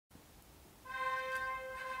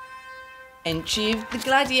Entry of the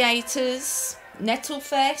Gladiators,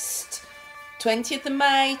 Nettlefest, 20th of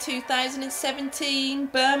May 2017,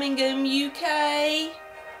 Birmingham, UK.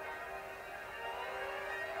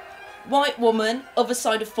 White woman, other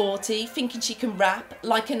side of 40, thinking she can rap,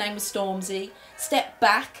 like her name was Stormzy. Step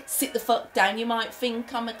back, sit the fuck down, you might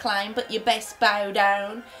think I'm a clown, but you best bow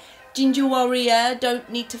down. Ginger warrior, don't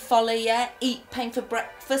need to follow ya. Eat pain for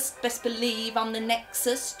breakfast, best believe I'm the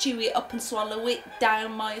nexus. Chew it up and swallow it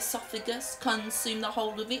down my esophagus. Consume the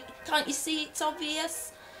whole of it, can't you see it's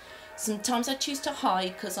obvious? Sometimes I choose to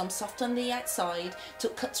hide cause I'm soft on the outside.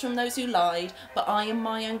 Took cuts from those who lied, but I am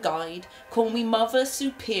my own guide. Call me mother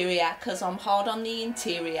superior cause I'm hard on the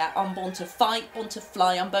interior. I'm born to fight, born to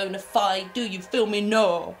fly, I'm bona fide. Do you feel me?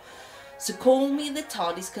 No. So call me the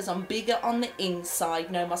TARDIS cause I'm bigger on the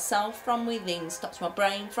inside. Know myself from within, stops my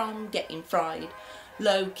brain from getting fried.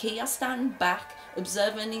 Low key I stand back,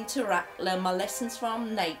 observe and interact. Learn my lessons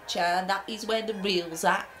from nature, that is where the real's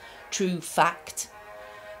at. True fact.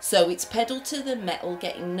 So it's pedal to the metal,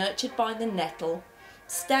 getting nurtured by the nettle.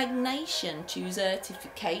 Stagnation, choose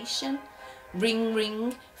certification. Ring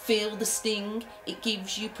ring, feel the sting, it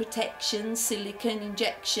gives you protection. Silicone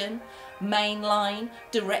injection, mainline,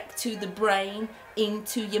 direct to the brain,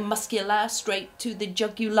 into your muscular, straight to the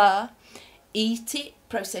jugular. Eat it,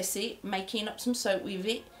 process it, making up some soap with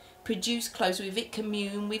it. Produce clothes with it,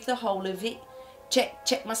 commune with the whole of it.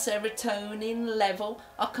 Check my serotonin level.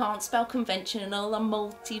 I can't spell conventional, I'm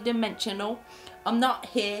multi-dimensional. I'm not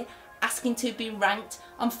here asking to be ranked,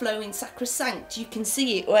 I'm flowing sacrosanct. You can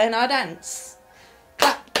see it when I dance.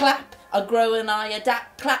 Clap, clap, I grow and I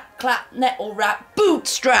adapt. Clap, clap, nettle rap,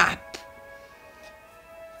 bootstrap.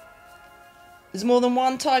 There's more than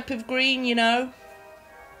one type of green, you know.